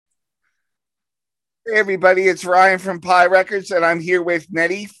Hey everybody, it's Ryan from Pie Records, and I'm here with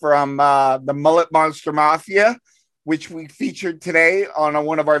Nettie from the Mullet Monster Mafia, which we featured today on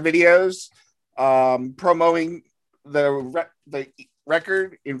one of our videos, promoting the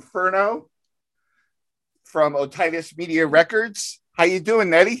record Inferno from Otitis Media Records. How you doing,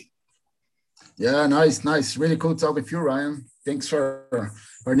 Nettie? Yeah, nice, nice. Really cool talk with you, Ryan. Thanks for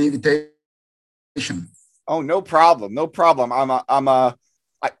the invitation. Oh, no problem, no problem.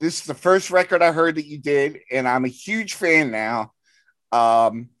 This is the first record I heard that you did, and I'm a huge fan now.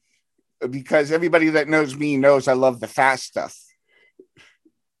 Um, because everybody that knows me knows I love the fast stuff.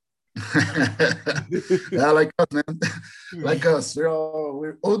 Yeah, like us, man. Like us.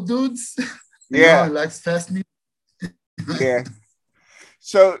 We're old dudes, Yeah, likes fast music. yeah.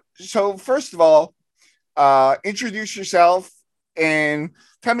 So first of all, introduce yourself and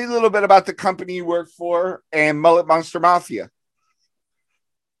tell me a little bit about the company you work for and Mullet Monster Mafia.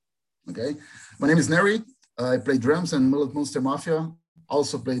 Okay. My name is Neri. I play drums in Mullet Monster Mafia.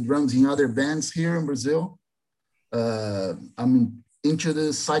 Also play drums in other bands here in Brazil. I'm into the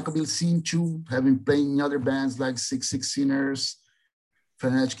psychobilly scene too, having played in other bands like Six Sinners,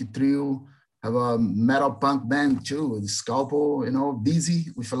 Fanatic Trio, have a metal punk band too, with Scalpel, busy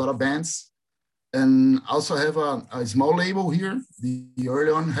with a lot of bands. And also have a small label here, the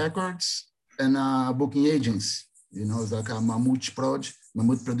Early On Records, and booking agents. It's like a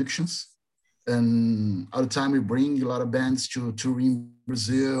Mammoth Productions. And all the time we bring a lot of bands to tour in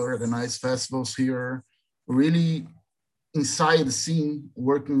Brazil, organize festivals here, really inside the scene,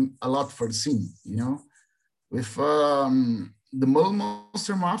 working a lot for the scene. With the Mole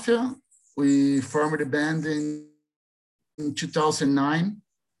Monster Mafia, we formed the band in 2009.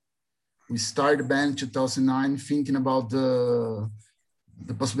 We started the band in 2009 thinking about the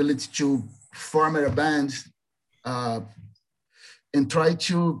possibility to form a band uh, and try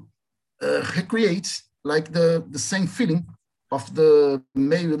to recreate like the same feeling of the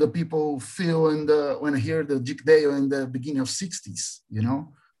maybe the people feel when I hear the Dick Dale in the beginning of 60s,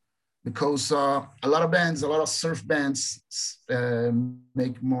 because a lot of bands, a lot of surf bands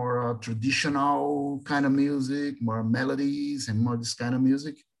make more traditional kind of music, more melodies and more this kind of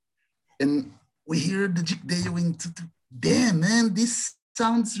music. And we hear the Dick Dale into, damn man, this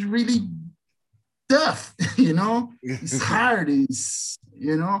sounds really tough, it's hard,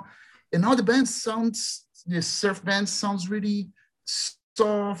 and all the bands sounds, the surf band sounds really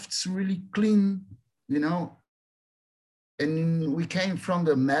soft, really clean, you know. And we came from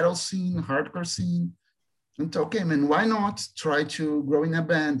the metal scene, hardcore scene, and thought, okay, man, why not try to grow in a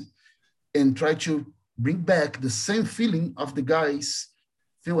band and try to bring back the same feeling of the guys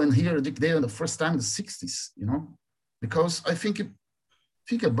feeling here Dick Dale the first time in the 60s. Because I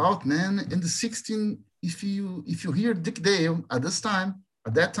think about, man, in the 16, if you hear Dick Dale at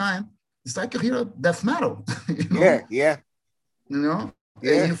that time, it's like you hear death metal, you Yeah, know, yeah, and you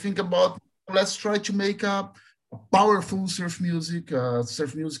yeah. think about, let's try to make a powerful surf music.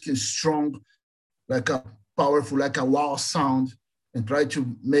 Surf music is strong, like a powerful, like a wow sound, and try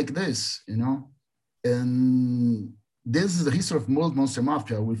to make this. And this is the history of Mold Monster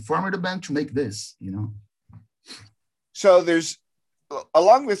Mafia. We formed a band to make this. So there's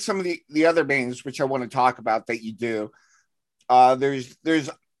along with some of the other bands which I want to talk about that you do. There's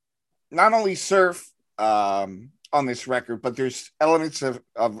not only surf on this record, but there's elements of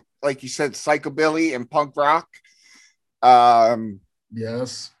like you said, psychobilly and punk rock. Um,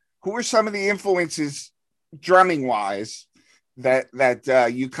 Yes. who are some of the influences drumming wise that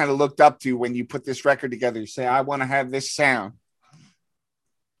you kind of looked up to when you put this record together? You say, I want to have this sound.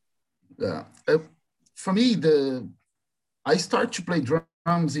 Yeah. For me, I start to play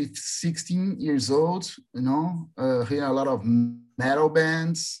drums at 16 years old. Hear a lot of metal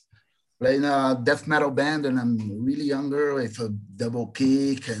bands, playing a death metal band, and I'm really younger with a double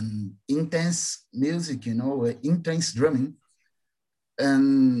kick and intense music. Intense drumming.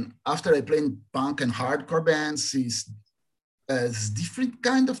 And after I played punk and hardcore bands, it's different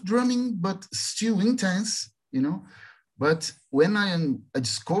kind of drumming, but still intense. But when I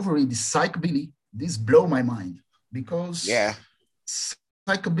discovered the psychobilly, this blow my mind because Yeah,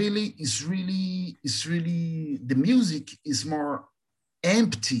 psychobilly is really the music is more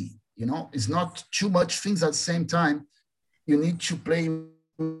empty. It's not too much things at the same time. You need to play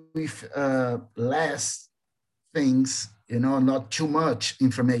with less things, not too much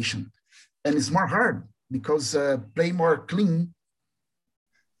information, and it's more hard because play more clean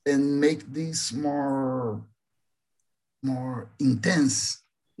and make this more intense.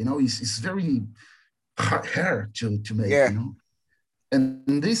 It's very hard to make. yeah.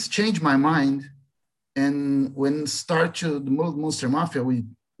 And this changed my mind. And when start to the Monster Mafia, we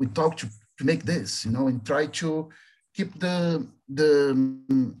talked make this, and try to keep the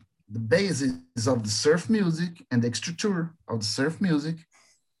basis of the surf music and the structure of the surf music,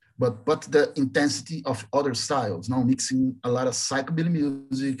 but the intensity of other styles, mixing a lot of psychobilly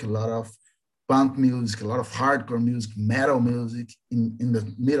music, a lot of punk music, a lot of hardcore music, metal music in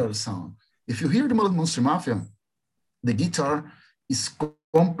the middle of the sound. If you hear the Mullet Monster Mafia, the guitar is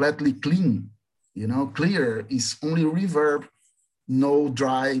completely clean, clear. It's only reverb, no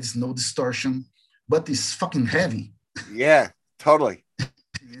drives, no distortion, but it's fucking heavy. Yeah, totally.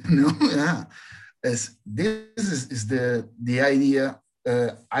 Yeah. As this is the idea.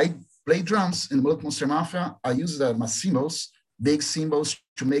 I play drums in Mullet Monster Mafia. I use my cymbals, big cymbals,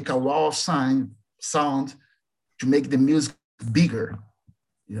 to make a wall of sound, to make the music bigger,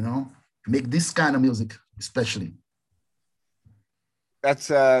 to make this kind of music, especially. That's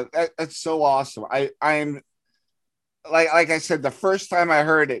so awesome. I'm like I said, the first time I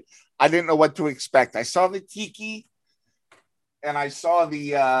heard it, I didn't know what to expect. I saw the tiki, and I saw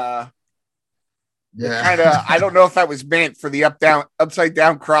the kind of, I don't know if that was meant for the upside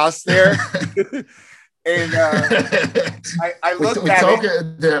down cross there. And I looked at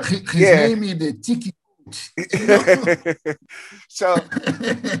it. His name is the Tiki. so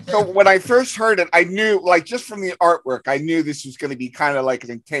when I first heard it, I knew, like, just from the artwork, I knew this was going to be kind of like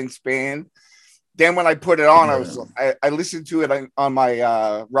an intense band. Then when I put it on, I listened to it on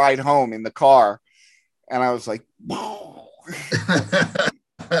my ride home in the car, and I was like, whoa.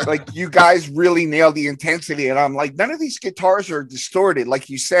 Like, you guys really nailed the intensity. And I'm like, none of these guitars are distorted, like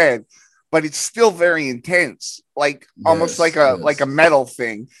you said, but it's still very intense, like almost like a metal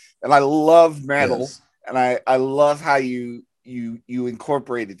thing. And I love metal, and I love how you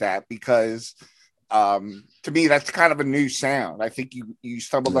incorporated that, because to me that's kind of a new sound. I think you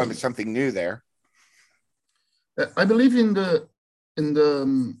stumbled onto something new there. I believe in the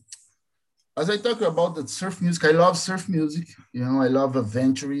as I talk about the surf music, I love surf music. I love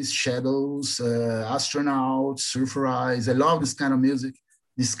Adventures, Shadows, Astronauts, Surfer Eyes. I love this kind of music,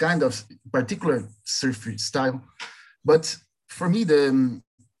 this kind of particular surf style. But for me, the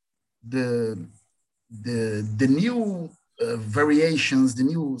new variations, the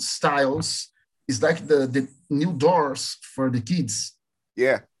new styles, is like the new doors for the kids.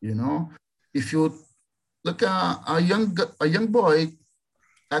 Yeah. If you look a young boy,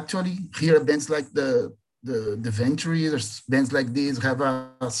 actually hear bands like the Ventures, or bands like this have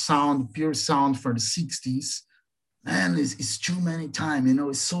a pure sound for the 60s. Man, it's too many time,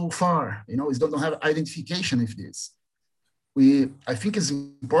 it's so far, it don't have identification with this. I think it's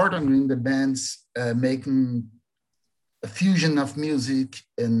important in the bands making a fusion of music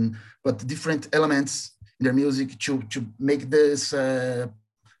but different elements in their music to make this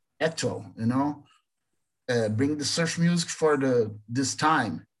actual, bring the surf music for this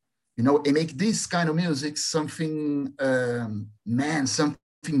time, and make this kind of music something,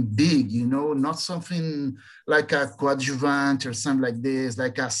 something big, not something like a coadjuvant or something like this,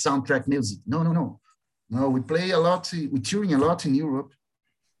 like a soundtrack music. No. We play a lot, we're touring a lot in Europe,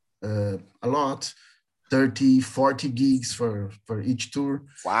 a lot, 30, 40 gigs for each tour.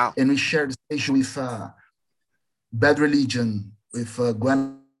 Wow. And we share the stage with Bad Religion, with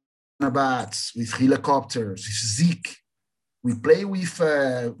Guanabats, with Helicopters, with Zeke. We play with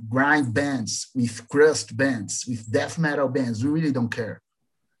grind bands, with crust bands, with death metal bands. We really don't care.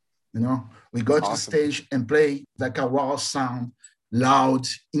 We go to the stage and play like a raw sound, loud,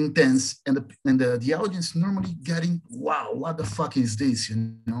 intense, and the audience normally getting, wow, what the fuck is this?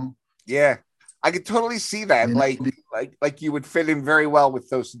 Yeah, I could totally see that. Like you would fit in very well with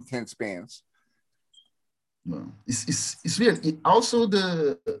those intense bands. Well, it's weird. Also,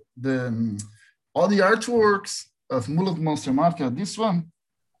 the all the artworks of Mullet Monster Mafia. This one,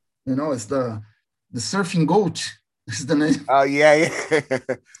 it's the Surfing Goat. Is the name. Oh yeah.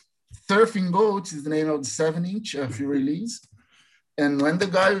 Surfing Goat is the name of the 7-inch of your release. And when the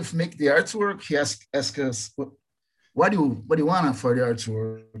guy make the artwork, he ask us, what do you want for the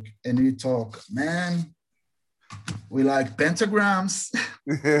artwork? And we talk, man, we like pentagrams,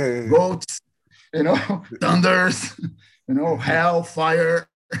 goats, thunders, hell, fire.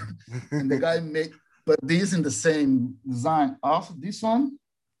 And the guy put these in the same design. Also, this one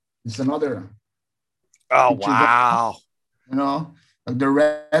is another. Oh, wow. Like the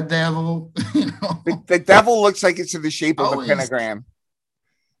red devil. The devil looks like it's in the shape of a pentagram.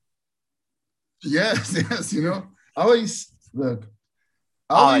 Yes. Always look.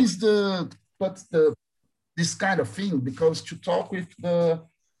 Always this kind of thing, because to talk with the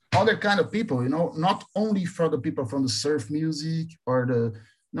other kind of people, not only for the people from the surf music or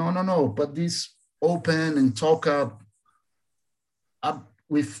no, but this open and talk up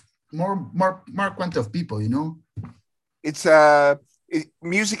with more quantity of people, you know. It's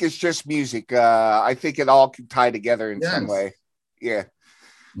music is just music. I think it all can tie together in some Yes, way. Yeah.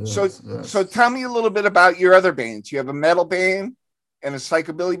 So yes, so yes, tell me a little bit about your other bands. You have a metal band and a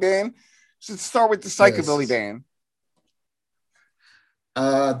psychobilly band. So let's start with the psychobilly yes. band.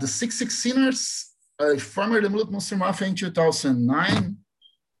 The Six Sinners, I formed the Mullet Monster Mafia in 2009,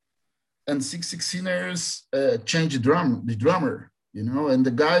 and Six Sinners changed the drummer, you know, and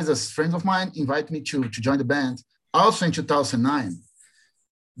the guys, as friends of mine, invited me to join the band also in 2009.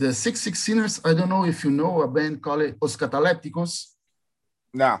 The Six Sinners, I don't know if you know a band called Os Catalépticos.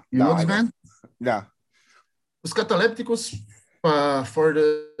 No, You no, know I this don't. band? No. Os Catalépticos, for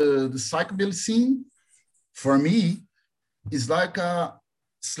the psychobilly scene, for me, is like a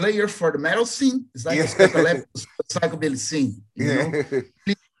Slayer for the metal scene. It's like Os Yeah. Catalépticos for the psychobilly scene, you know?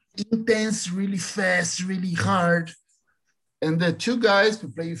 Yeah. Intense, really fast, really hard. And the two guys who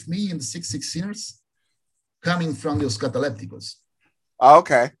play with me in the Six Sinners coming from the Os Catalépticos.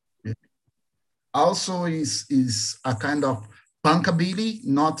 Okay. Also is a kind of punkabilly,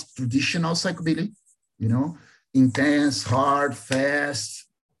 not traditional psychobilly, you know, intense, hard, fast,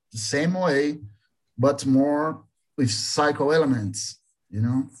 the same way, but more with psycho elements, you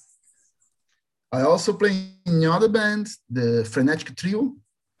know. I also play in another band, the Frenetic Trio.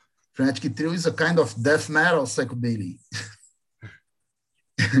 Frenetic Trio is a kind of death metal psychobilly.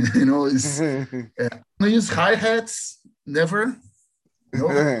 You know, it's I use hi-hats, never, no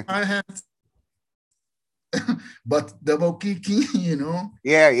hi-hats, but double kicking, you know.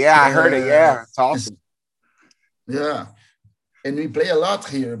 Yeah, yeah, I heard it. Yeah, it's It's, awesome. yeah, and we play a lot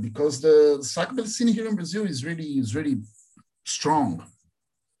here because the psychobilly scene here in Brazil is really strong.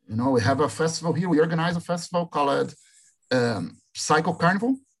 You know, we have a festival here. We organize a festival called Psycho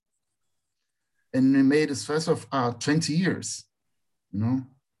Carnival, and we made this festival 20 years. You know,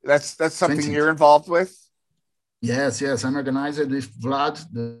 That's something 20. you're involved with. Yes, yes. I'm organized with Vlad,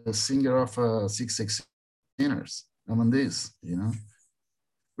 the singer of Six Sinners. I'm on this. You know,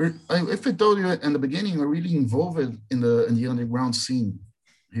 if I told you in the beginning, we're really involved in the underground scene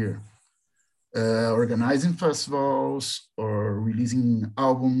here. Organizing festivals or releasing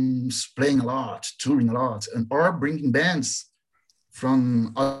albums, playing a lot, touring a lot, and or bringing bands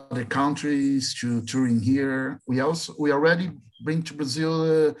from other countries to touring here. We already bring to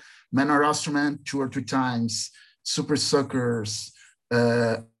Brazil Manor Instrument 2 or 3 times, Super Suckers,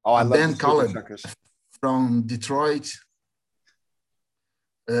 Oh, I a love the band Super called Suckers. from Detroit,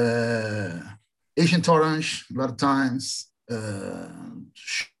 uh, Agent Orange a lot of times,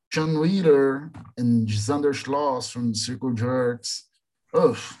 Sean Wheeler and Xander Schloss from Circle Jerks.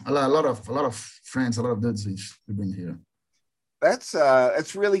 Oh, a lot of friends, a lot of dudes we bring here.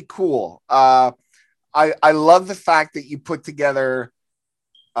 That's really cool. I love the fact that you put together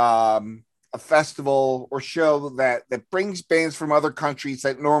a festival or show that brings bands from other countries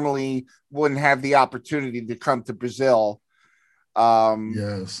that normally wouldn't have the opportunity to come to Brazil. Um,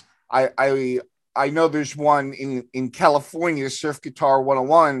 Yes. I I I know there's one in California, Surf Guitar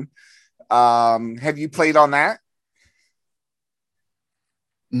 101. Have you played on that?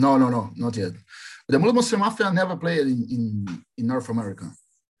 No, no, no, not yet. The Mullet Monster Mafia never played in North America.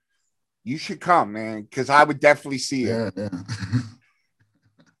 You should come, man, because I would definitely see it. Yeah,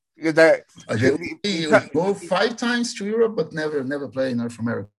 yeah. That We go 5 times to Europe, but never play in North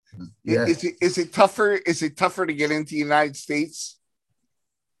America yet. is it tougher? Is it tougher to get into the United States?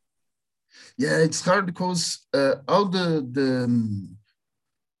 Yeah, it's hard because all the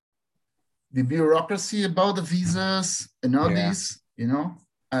bureaucracy about the visas and all Yeah. this, you know.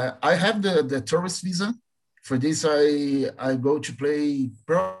 I have the tourist visa. For this, I go to play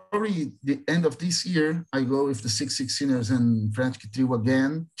probably the end of this year. I go with the Six Sinners and French Trio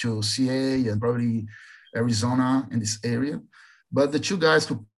again to CA and probably Arizona in this area. But the two guys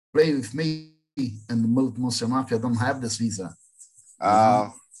who play with me and the Monster Mafia don't have this visa, you know, Uh,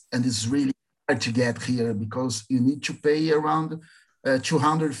 and it's really hard to get here because you need to pay around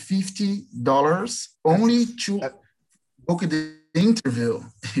 $250 that's only ex- to that, book the interview,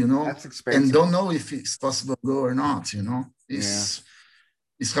 you know, that's and expensive. don't know if it's possible to go or not, you know. Yeah.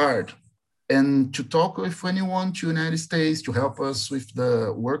 It's hard. And to talk with anyone to United States to help us with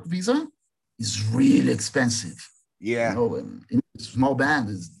the work visa is really expensive, you Yeah. know, and in a small band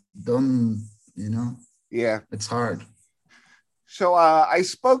is done, you know, Yeah. it's hard. So I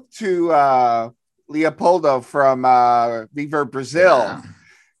spoke to Leopoldo from Viver Brazil, Yeah.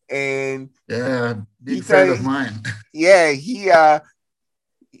 and Yeah. he Big friend said, of mine. yeah,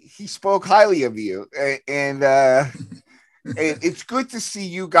 he spoke highly of you, and it's good to see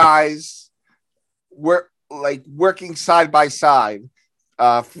you guys working side by side.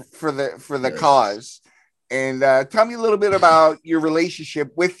 for the Yes. cause. And tell me a little bit about your relationship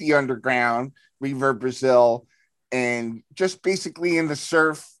with the underground, Reverb Brazil, and just basically in the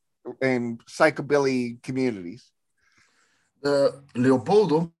surf and psychobilly communities.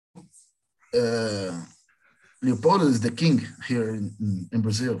 Leopoldo, uh, Leopoldo is the king here in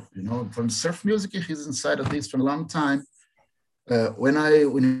Brazil. You know, from surf music, he's inside of this for a long time. When I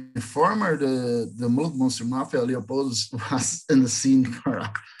formed the Mullet Monster Mafia, Leopoldo was in the scene for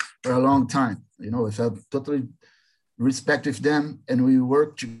a long time. You know, I felt totally respect with them, and we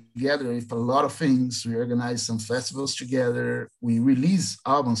work together with a lot of things. We organize some festivals together. We release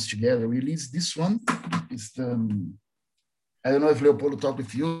albums together. We release this one. It's the I don't know if Leopoldo talked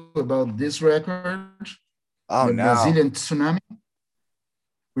with you about this record, Oh the no! Brazilian Tsunami.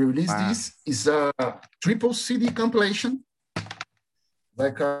 We released Wow! this. It's a triple CD compilation,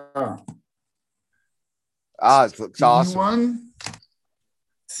 like a Oh, it looks CD awesome! one,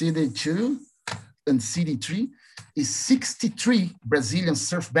 CD two, and CD three is 63 Brazilian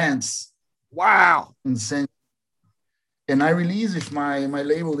surf bands Wow! in the same. And I released with my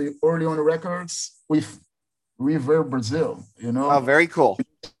label, the Early On Records, with River Brazil, you Oh, know, very cool.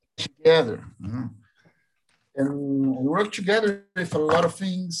 together. You know? And we work together with a lot of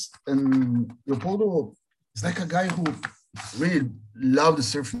things. And Leopoldo is like a guy who really loved the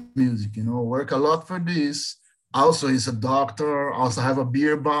surf music, you know, work a lot for this. Also, he's a doctor, also have a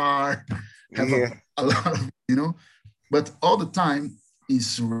beer bar, have Yeah. a lot of, you know, but all the time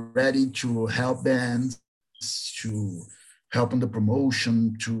is ready to help bands, to help in the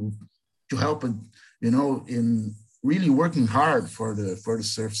promotion, to help, you know, in really working hard for the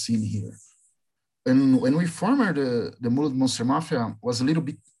surf scene here. And when we formed the Mullet Monster Mafia, was a little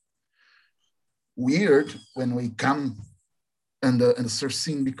bit weird when we come in the surf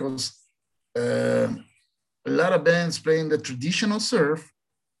scene because uh, a lot of bands playing the traditional surf,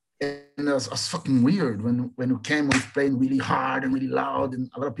 and it was fucking weird when we came with playing really hard and really loud, and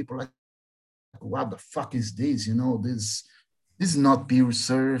a lot of people like, what the fuck is this? You know, this is not pure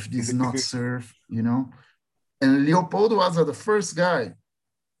surf. This is not surf. You know, and Leopoldo was the first guy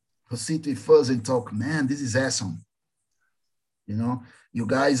who sit with us and talk. Man, this is awesome. You know, you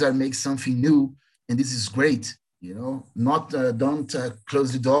guys are making something new, and this is great. You know, not don't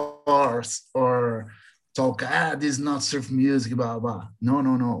close the doors or talk. This is not surf music. Blah blah. No,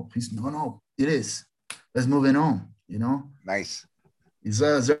 no, no. He's no, no. It is. Let's moving on. You know, Nice. he's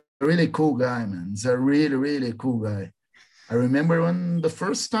a really cool guy, man. He's a really really cool guy. I remember when the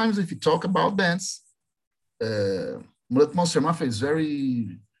first times if you talk about bands, uh, Mullet Monster Mafia is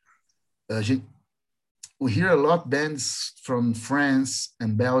very uh, we hear a lot bands from France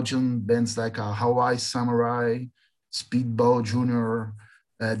and Belgium, bands like Hawaii Samurai, Speedball Junior,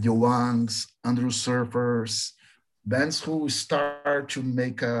 the Wangs, Andrew Surfers, bands who start to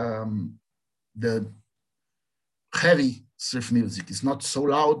make the heavy surf music. It's not so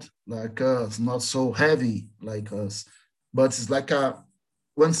loud like us, not so heavy like us, but it's like a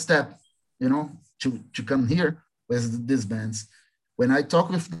one step, you know, to come here with these bands. When I talk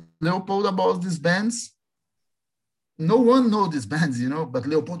with Leopold about these bands, no one know these bands, you know, but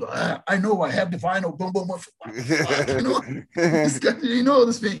Leopoldo, I know, I have the vinyl, boom, boom, boom. What the fuck, you know? This guy, you know,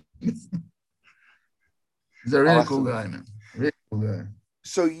 this thing. He's a really cool Awesome. guy, man. Really cool guy.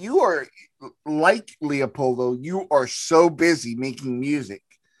 So you are like Leopoldo. You are so busy making music,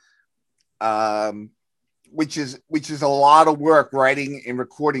 um, which is a lot of work writing and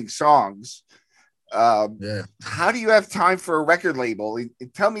recording songs. Yeah. How do you have time for a record label?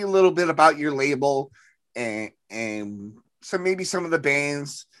 Tell me a little bit about your label and some maybe some of the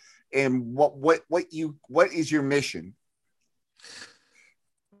bands and what is your mission?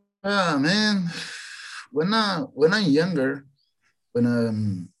 Man, when I'm younger,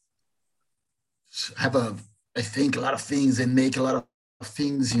 when have I think a lot of things and make a lot of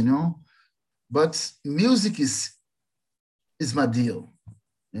things, you know, but music is my deal.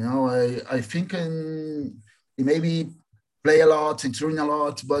 You know, I think maybe play a lot and touring a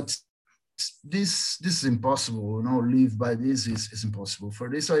lot, but this is impossible. You know, live by this is impossible. For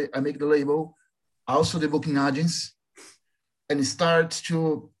this, I make the label, also the booking agents, and start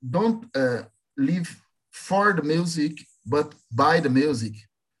to don't live for the music, but by the music.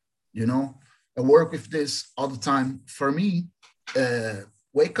 You know, I work with this all the time. For me,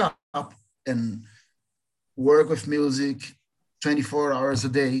 wake up and work with music 24 hours a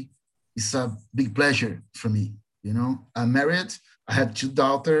day is a big pleasure for me. You know, I'm married. I have two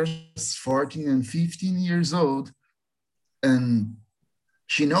daughters, 14 and 15 years old, and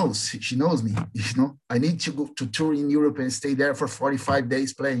she knows me. You know, I need to go to tour in Europe and stay there for 45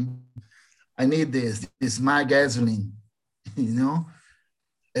 days playing. I need this. This is my gasoline. You know,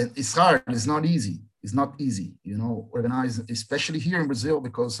 And it's hard. It's not easy. It's not easy, you know, organize, especially here in Brazil,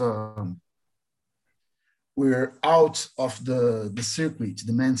 because we're out of the circuit,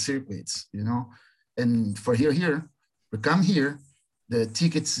 the main circuits, you know. And for here, we come here, the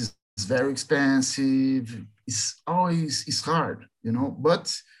tickets is very expensive. It's hard, you know.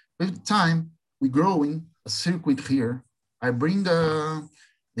 But with time, we growing a circuit here. I bring the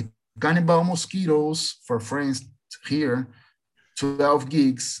Cannibal Mosquitoes for friends here, 12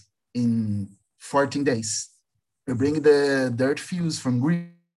 gigs in 14 days. We bring the Dirt Fuse from Oh,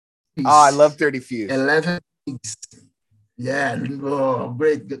 I Greece, love Dirty Fuse. 11 gigs. Yeah, oh,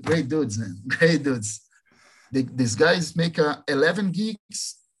 great dudes, man. Great dudes. These guys make 11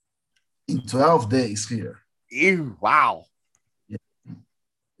 gigs in 12 days here. Ew, wow.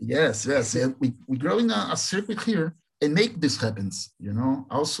 Yes, yes. And we grow in a circuit here and make this happens, you know.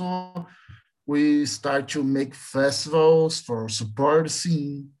 Also, we start to make festivals for support the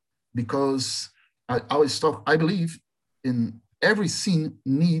scene because I always talk, I believe in every scene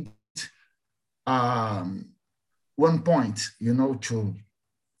need um, one point, you know, to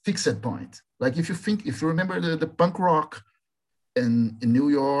fix that point. Like if you remember the punk rock in New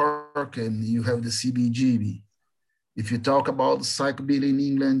York and you have the CBGB. If you talk about psychobilly in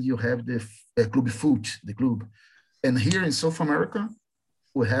England, you have the Club Foot, the club. And here in South America,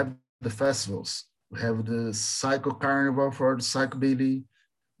 we have the festivals. We have the Psycho Carnival for the psychobilly.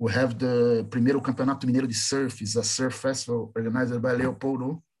 We have the Primeiro Campeonato Mineiro de Surf, is a surf festival organized by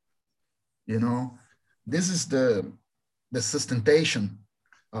Leopoldo. You know, this is the sustentation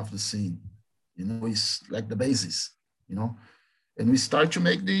of the scene. You know, it's like the basis, you know. And we start to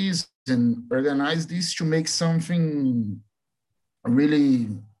make these and organize this to make something really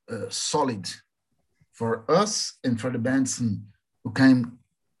solid for us and for the bands who came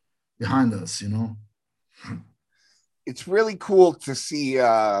behind us, you know. It's really cool to see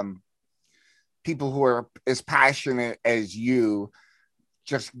people who are as passionate as you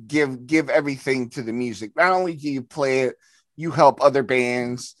just give everything to the music. Not only do you play it, you help other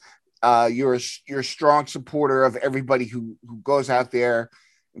bands. You're a strong supporter of everybody who goes out there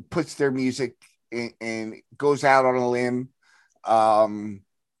and puts their music and goes out on a limb.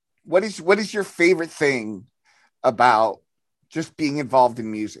 What is your favorite thing about just being involved in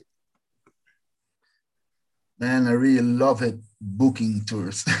music? Man, I really love it booking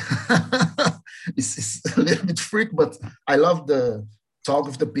tours. It's a little bit freak, but I love the talk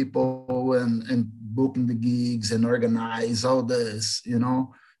with the people and booking the gigs and organize all this, you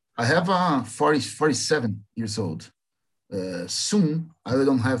know. I have 47 years old. Soon, I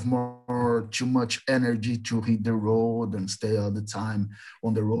don't have more too much energy to hit the road and stay all the time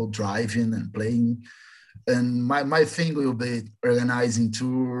on the road driving and playing. And my thing will be organizing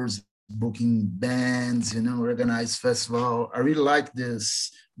tours, booking bands, you know, organize festival. I really like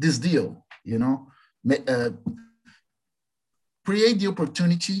this deal, you know. Create the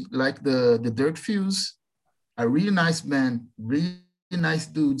opportunity like the Dirt Fuse, a really nice band, really nice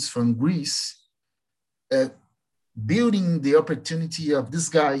dudes from Greece, uh, building the opportunity of these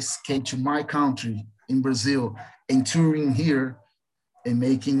guys came to my country in Brazil and touring here and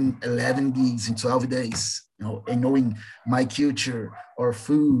making 11 gigs in 12 days, you know, and knowing my culture, our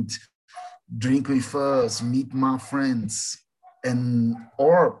food, drink with us, meet my friends, and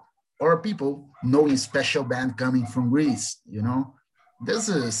or people knowing special band coming from Greece, you know.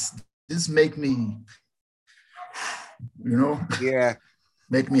 This make me, you know, Yeah,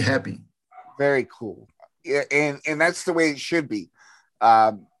 make me happy. very cool. Yeah, and that's the way it should be.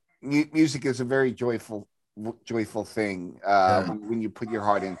 Music is a very joyful thing Yeah. when you put your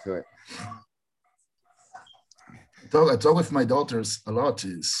heart into it. I talk with my daughters a lot.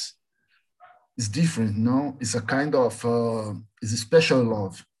 Is different, no? It's a kind of it's a special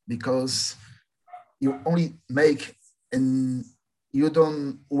love because you only make and you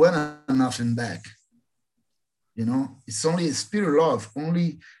don't want nothing back. You know, it's only a spirit love.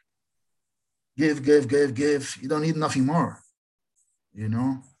 Only give, give, give, give. You don't need nothing more. You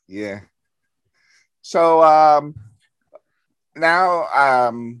know. Yeah. So now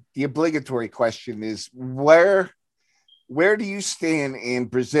the obligatory question is where do you stand in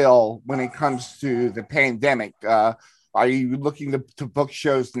Brazil when it comes to the pandemic? Are you looking to book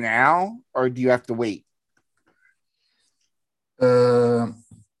shows now, or do you have to wait? Uh,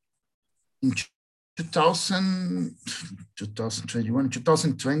 in 2000, 2021,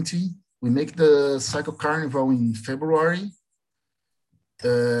 2020, we make the Psycho Carnival in February.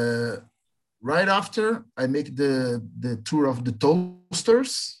 Uh, right after, I make the tour of the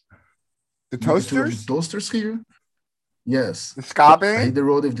Toasters. The Make a tour of the Toasters, Toasters here. Yes, the ska I hit band. the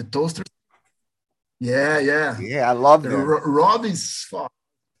road with the Toasters. Yeah, yeah. Yeah, I love The them. Rod is far.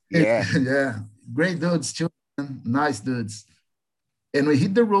 Yeah. Yeah, great dudes too, man. Nice dudes. And we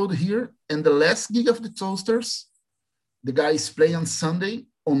hit the road here. And the last gig of the Toasters, the guys play on Sunday.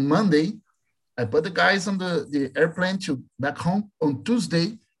 On Monday, I put the guys on the airplane to back home. On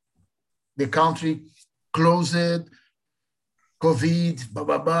Tuesday, the country closed, COVID, blah,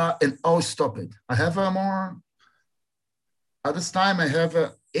 blah, blah, and all stopped. I have a more, at this time, I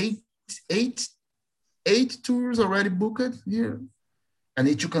have eight, eight tours already booked here. I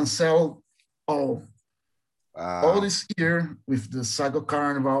need to cancel all. All Wow. this year with the Cycle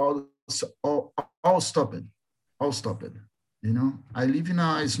Carnival, all stopped, all stopped. You know, I live in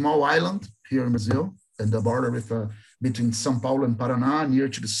a small island here in Brazil, at the border with between São Paulo and Paraná, near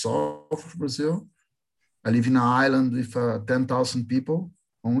to the south of Brazil. I live in an island with 10,000 people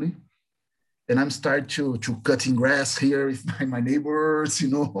only, and I'm starting to cutting grass here with my neighbors, you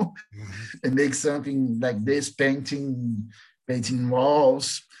know, and make something like this, painting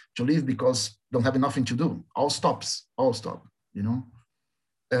walls to live because don't have nothing to do. All stops, all stop, you know.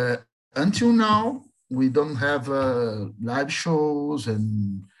 Uh, until now, we don't have live shows,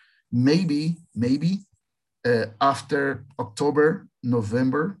 and maybe after October,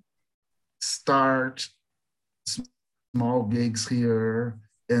 November, start small gigs here,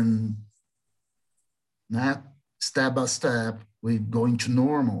 and not step by step, we're going to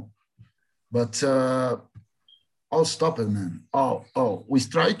normal. But all stop it, man. We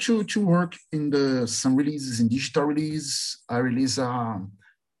try to work in the some releases in digital release. I release a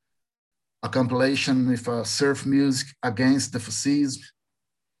compilation with surf music against the fascism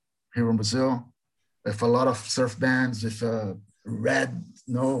here in Brazil, with a lot of surf bands with red,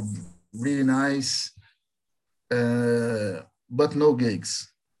 no, really nice, but no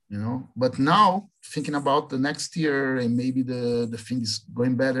gigs, you know. But now thinking about the next year and maybe the things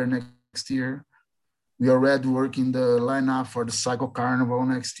going better next year, we already working the lineup for the Cycle Carnival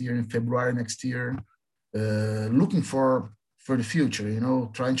next year in February next year, looking for the future, you know,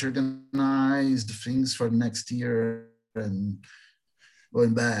 trying to organize the things for next year and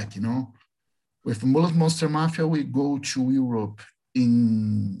going back, you know. With Mullet Monster Mafia, we go to Europe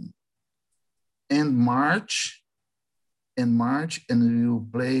in end March, and we'll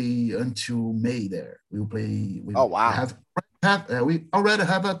play until May there. We'll play, Oh, wow. we already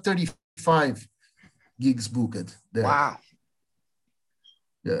have a 35 gigs booked there. Wow.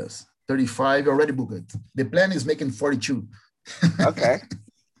 Yes, 35 already booked. The plan is making 42. Okay.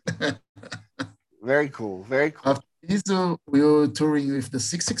 Very cool. Very cool. After this, we're touring with the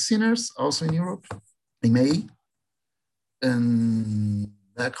Six Six Sinners, also in Europe, in May. And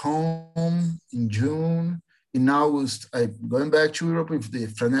back home in June. In August, I'm going back to Europe with the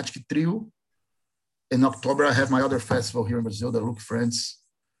Frenetic Trio. In October, I have my other festival here in Brazil, the Look Friends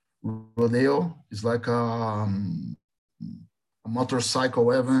Rodeo. It's like a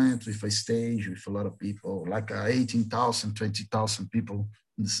motorcycle event with a stage with a lot of people, like 18,000, 20,000 people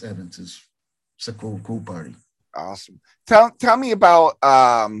in the 70s. It's a cool party. Awesome. Tell me about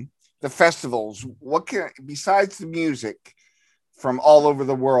the festivals. What can, besides the music from all over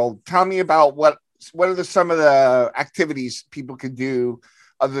the world, tell me about what are some of the activities people can do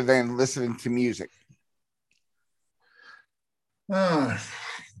other than listening to music? Man,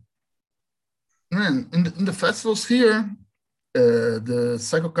 in the festivals here, the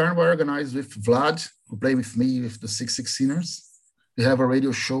Cycle Carnival organized with Vlad, who played with me with the Six Six Sinners. We have a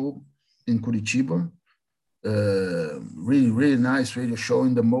radio show in Curitiba. Really nice radio show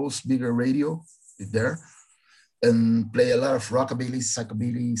in the most bigger radio there, and play a lot of rockabilly,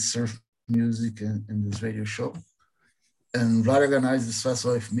 psychobilly, surf music in this radio show. And Vlad organized this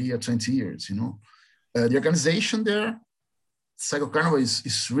festival with me at 20 years, you know. The organization there, Cycle Carnival,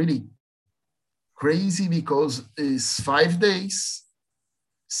 is really crazy because it's 5 days,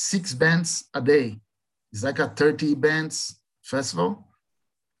 6 bands a day. It's like a 30 bands festival.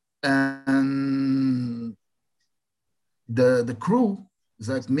 And the crew is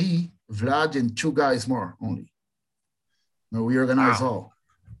like me, Vlad, and 2 guys more only. No, we organize all.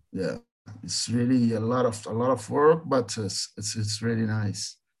 Yeah, it's really a lot of work, but it's really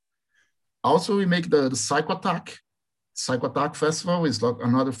nice. Also, we make the Psycho Attack. Psycho Attack Festival is like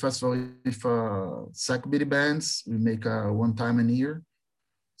another festival with psychobilly bands. We make one time a year.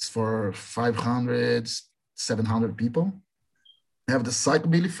 It's for 500, 700 people. We have the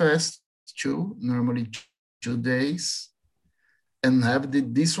Psychobilly Fest too, normally 2 days. And have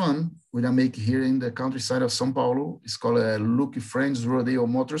this one we make here in the countryside of São Paulo. It's called a Look Friends Rodeo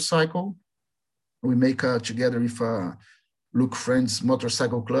Motorcycle. We make together with Look Friends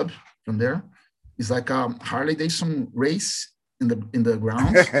Motorcycle Club from there. It's like a Harley Davidson race in the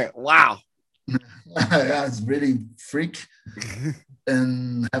ground. Wow. Yeah, it's really freak.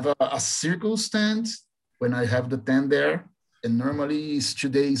 and have a circle stand when I have the tent there. And normally it's 2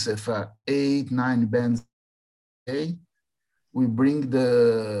 days of 8, 9 bands a day. We bring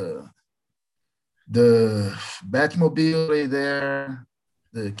the Batmobile play there,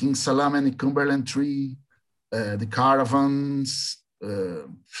 the King Salam and the Cumberland Tree, the Caravans,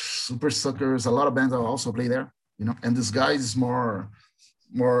 Super Suckers. A lot of bands also play there, you know. And this guy is more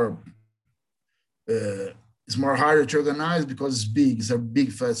it's more harder to organize because it's big. It's a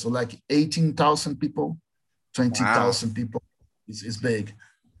big festival, like 18,000 people, Wow. 20,000 people. It's big.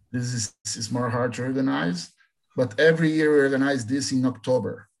 This is more hard to organize, but every year we organize this in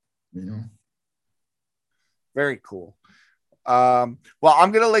October, you know. Very cool. Well,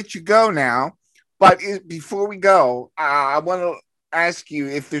 I'm going to let you go now. But before we go, I want to ask you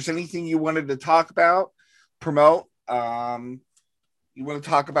if there's anything you wanted to talk about, promote. You want to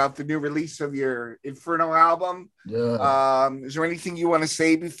talk about the new release of your Inferno album? Yeah. Is there anything you want to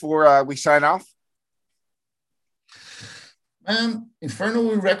say before we sign off? Inferno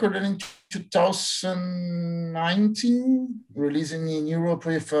we recorded in 2019, releasing in Europe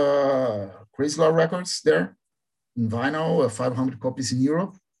with Chrysler Records there in vinyl, 500 copies in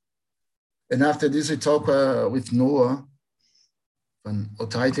Europe. And after this, we talk with Noah from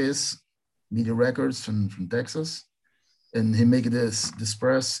Otitis Media Records from Texas. And he made this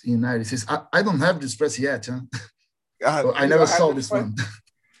press in the United States. I don't have this press yet. Huh? I never saw this one.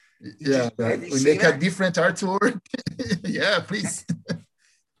 Yeah, we make a different artwork. Yeah, please.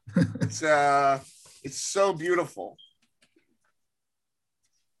 It's so beautiful.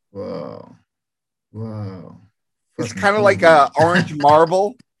 Wow. It's kind of like a orange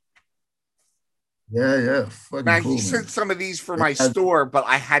marble. Yeah. Now he sent some of these for my store, but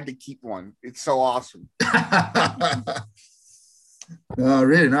I had to keep one. It's so awesome.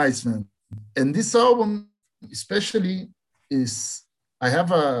 Really nice, man. And this album, especially, I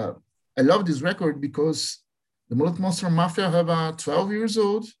love this record because the Mullet Monster Mafia have 12 years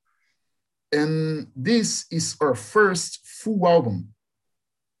old, and this is our first full album.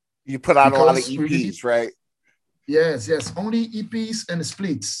 You put out a lot of EPs, right? Yes, only EPs and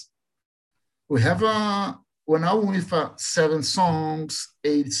splits. We have one album with 7 songs,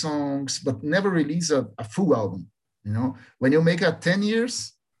 8 songs, but never release a full album. You know, when you make a 10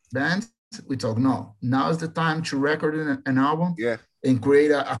 years band, we talk, no, now is the time to record an album and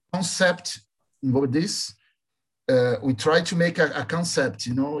create a concept with this. We try to make a concept,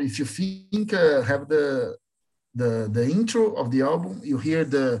 you know. If you think, have the intro of the album, you hear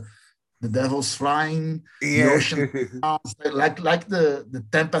the devils flying, the ocean, like the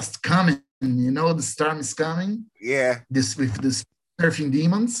tempest coming, you know, the storm is coming. Yeah. This with this surfing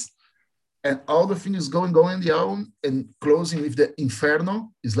demons. And all the things going in the album and closing with the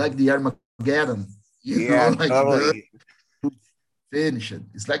Inferno is like the Armageddon. You know, like totally. Finish it.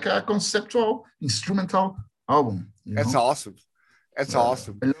 It's like a conceptual instrumental album. That's awesome. That's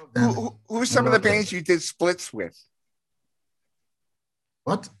awesome. Who are some of the bands you did splits with?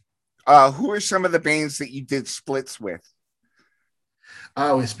 What? Who are some of the bands that you did splits with?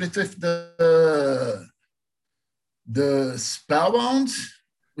 We split with the Spellbound.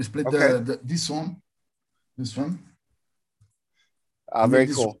 We split this one. Very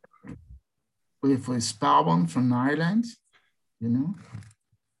cool. With Spellbound from Ireland, you know.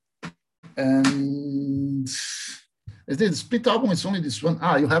 And the split album is only this one.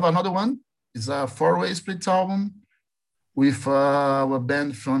 You have another one. It's a 4-way split album with a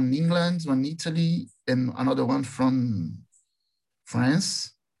band from England, one Italy, and another one from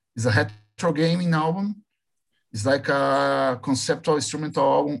France. It's a retro gaming album. It's like a conceptual instrumental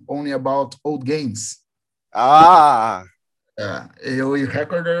album only about old games. We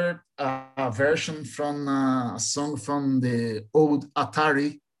recorded a version from a song from the old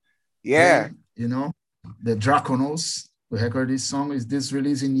Atari. Yeah. Game, you know, the Draconos. We recorded this song. Is this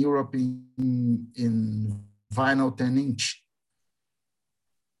released in Europe in vinyl 10-inch?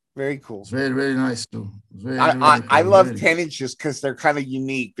 Very cool. It's very, very nice too. I love 10-inches because they're kind of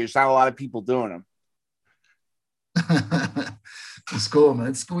unique. There's not a lot of people doing them. It's cool, man.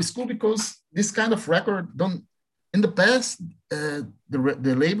 It's cool because this kind of record in the past, the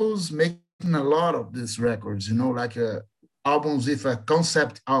labels making a lot of these records, you know, like albums with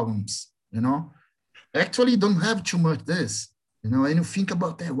concept albums, you know. Actually don't have too much this, you know, and you think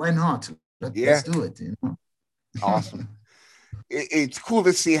about that, why not? Let's do it, you know. Awesome. It's cool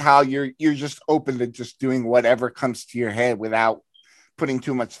to see how you're just open to just doing whatever comes to your head without putting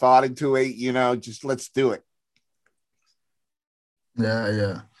too much thought into it, you know, just let's do it.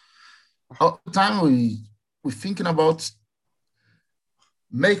 Yeah. All the time we're thinking about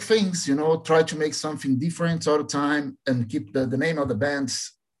make things, try to make something different all the time and keep the name of the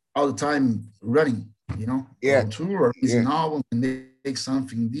bands all the time running, Yeah. on tour or is an album and make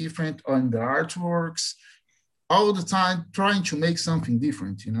something different on the artworks all the time, trying to make something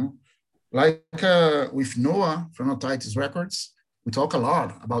different, like with Noah from Otitis Records. We talk a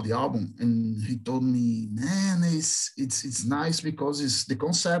lot about the album, and he told me, man, it's nice because the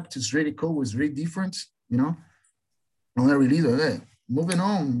concept is really cool, it's really different, when I release it, hey, moving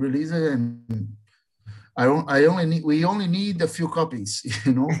on, release it, and we only need a few copies,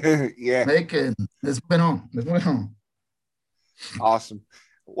 Yeah. Make it. Let's move on. Awesome.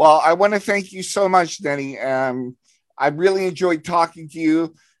 Well, I want to thank you so much, Denny. I really enjoyed talking to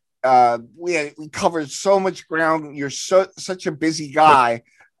you. We covered so much ground. You're such a busy guy.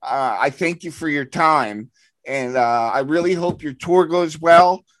 I thank you for your time, and I really hope your tour goes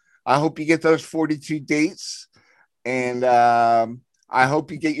well. I hope you get those 42 dates, and I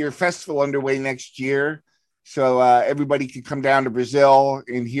hope you get your festival underway next year, so everybody can come down to Brazil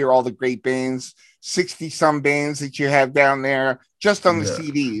and hear all the great bands, 60 some bands that you have down there just on the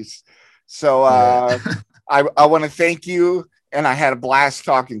CDs. So I want to thank you, and I had a blast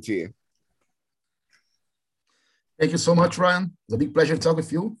talking to you. Thank you so much, Ryan. It's a big pleasure to talk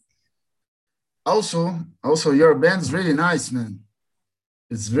with you. Also, your band is really nice, man.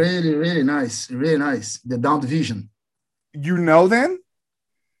 It's really, really nice. Really nice. The Down Division. You know them?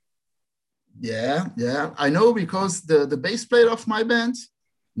 Yeah. I know because the bass player of my band,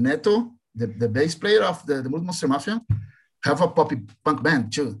 Neto, the bass player of the Mullet Monster Mafia, have a pop punk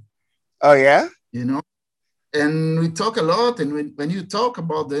band too. Oh, yeah? And we talk a lot. And when you talk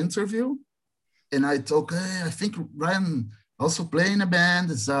about the interview, and I talk, hey, I think Ryan also playing a band.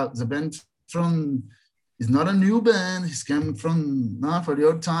 It's a band from, it's not a new band. He's coming from, for the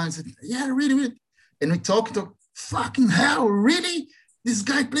old times. Yeah, really, really. And we talk, fucking hell, really? This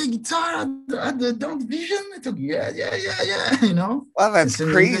guy play guitar at the Down Division? I thought, yeah. Well, that's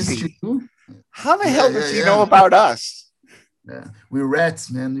crazy. How the hell does he know about us? Yeah, we're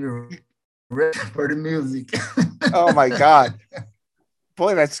rats, man. We're rats for the music. Oh my God.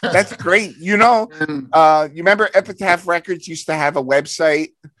 Boy, that's great. You remember Epitaph Records used to have a website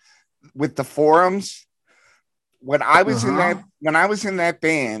with the forums? When I was in that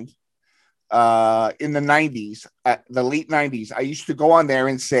band, in the 90s, the late 90s, I used to go on there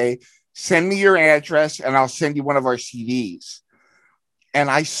and say, send me your address and I'll send you one of our CDs. And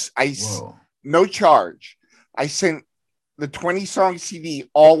I no charge. I sent the 20-song CD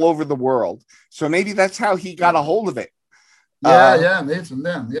all over the world. So maybe that's how he got a hold of it. Maybe from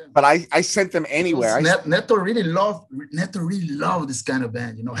them. Yeah. But I sent them anywhere. Neto really loved this kind of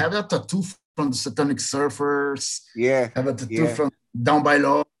band. Have a tattoo from the Satanic Surfers. Yeah. Have a tattoo from Down by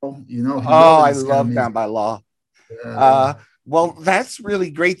Law. I love Down by Law. Well, that's really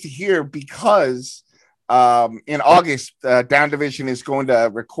great to hear because in August, Down Division is going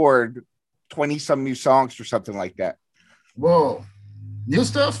to record 20 some new songs or something like that. Whoa. New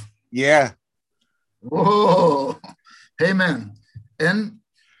stuff? Yeah. Whoa. Hey, man. And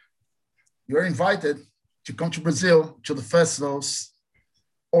you're invited to come to Brazil to the festivals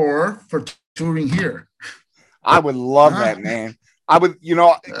or for touring here. I would love that, man. I would,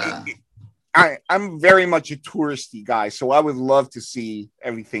 I'm very much a touristy guy, so I would love to see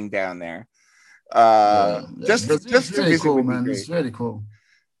everything down there. Just to really visit cool, man. It's really cool.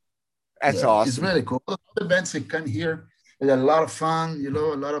 That's awesome. It's really cool. All the bands that come here, it's a lot of fun, a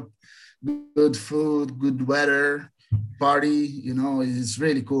lot of good food, good weather, party, it's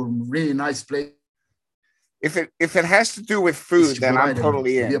really cool. Really nice place. If it has to do with food, then I'm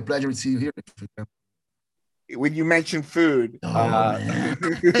totally in. It'll be a pleasure to see you here. When you mention food, man.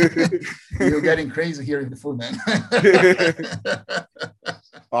 You're getting crazy here with the food, man.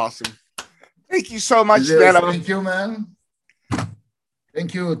 Awesome. Thank you so much, Neto. Thank you, man.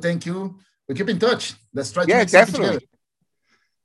 Thank you. We keep in touch. Let's try to definitely.